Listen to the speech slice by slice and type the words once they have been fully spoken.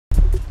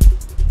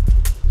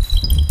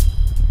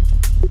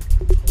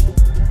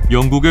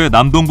영국의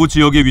남동부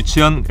지역에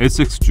위치한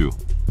에섹스주.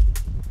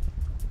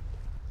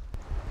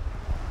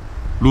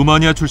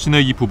 루마니아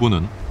출신의 이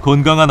부부는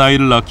건강한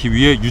아이를 낳기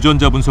위해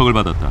유전자 분석을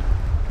받았다.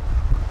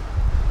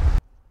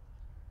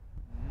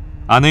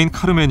 아내인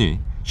카르멘이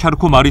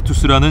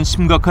샤르코마리투스라는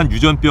심각한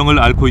유전병을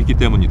앓고 있기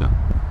때문이다.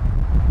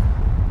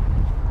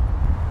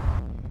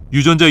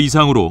 유전자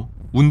이상으로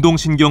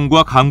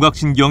운동신경과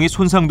감각신경이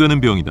손상되는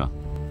병이다.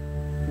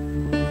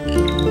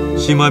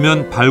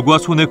 심하면 발과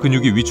손의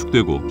근육이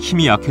위축되고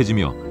힘이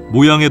약해지며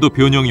모양에도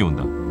변형이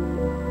온다.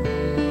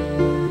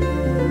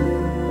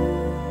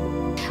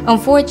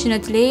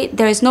 Unfortunately,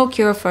 there is no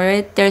cure for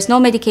it. There is no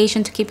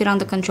medication to keep it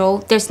under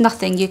control. There's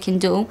nothing you can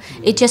do.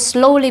 It just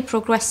slowly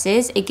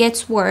progresses. It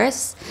gets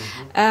worse.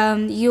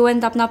 You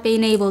end up not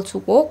being able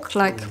to walk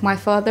like my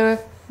father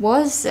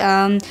was.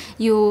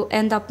 You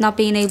end up not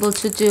being able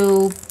to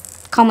do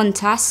common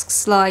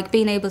tasks like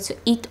being able to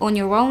eat on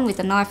your own with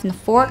a knife and a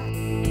fork.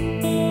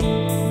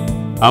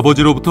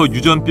 아버지로부터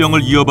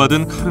유전병을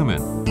이어받은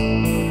카르멘.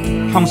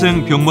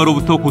 평생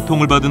병마로부터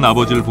고통을 받은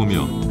아버지를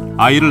보며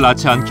아이를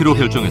낳지 않기로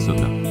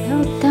결정했었다.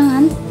 Well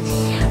done.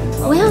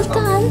 Well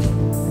done.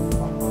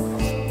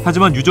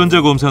 하지만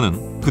유전자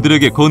검사는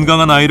그들에게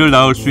건강한 아이를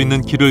낳을 수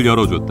있는 길을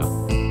열어줬다.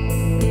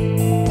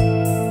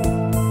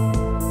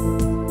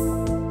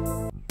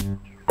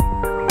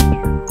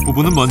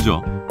 부부는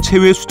먼저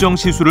체외 수정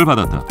시술을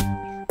받았다.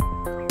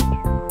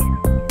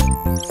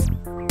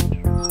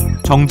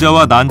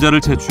 정자와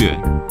난자를 채취해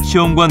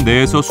시험관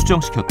내에서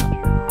수정시켰다.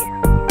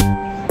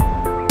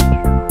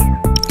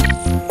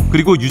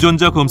 그리고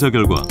유전자 검사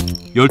결과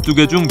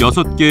 12개 중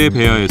 6개의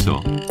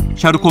배아에서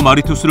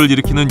샤르코마리투스를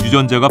일으키는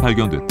유전자가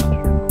발견됐다.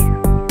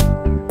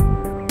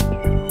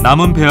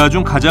 남은 배아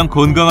중 가장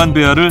건강한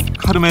배아를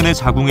카르멘의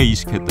자궁에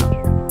이식했다.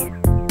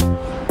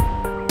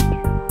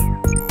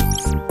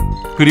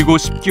 그리고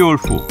 10개월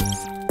후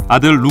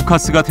아들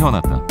루카스가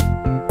태어났다.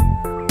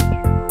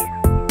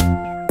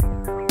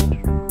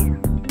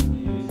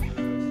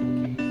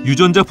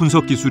 유전자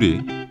분석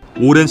기술이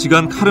오랜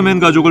시간 카르멘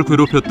가족을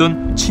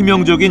괴롭혔던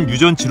치명적인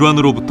유전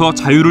질환으로부터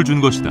자유를 준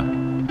것이다.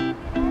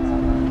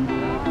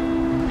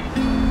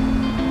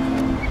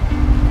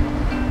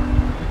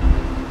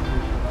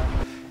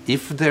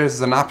 If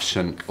there's an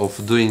option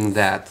of doing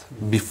that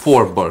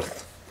before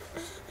birth,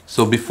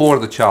 so before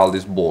the child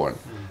is born,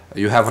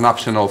 you have an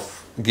option of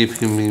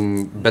giving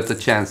him better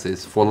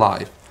chances for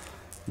life,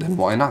 then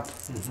why not?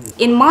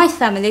 In my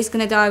family, it's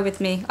going to die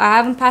with me. I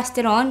haven't passed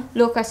it on.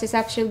 Lucas is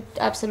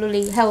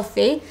absolutely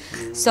healthy.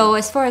 So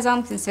as far as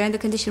I'm concerned, the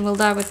condition will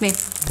die with me.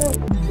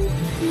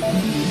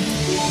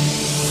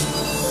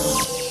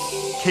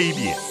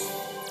 KBS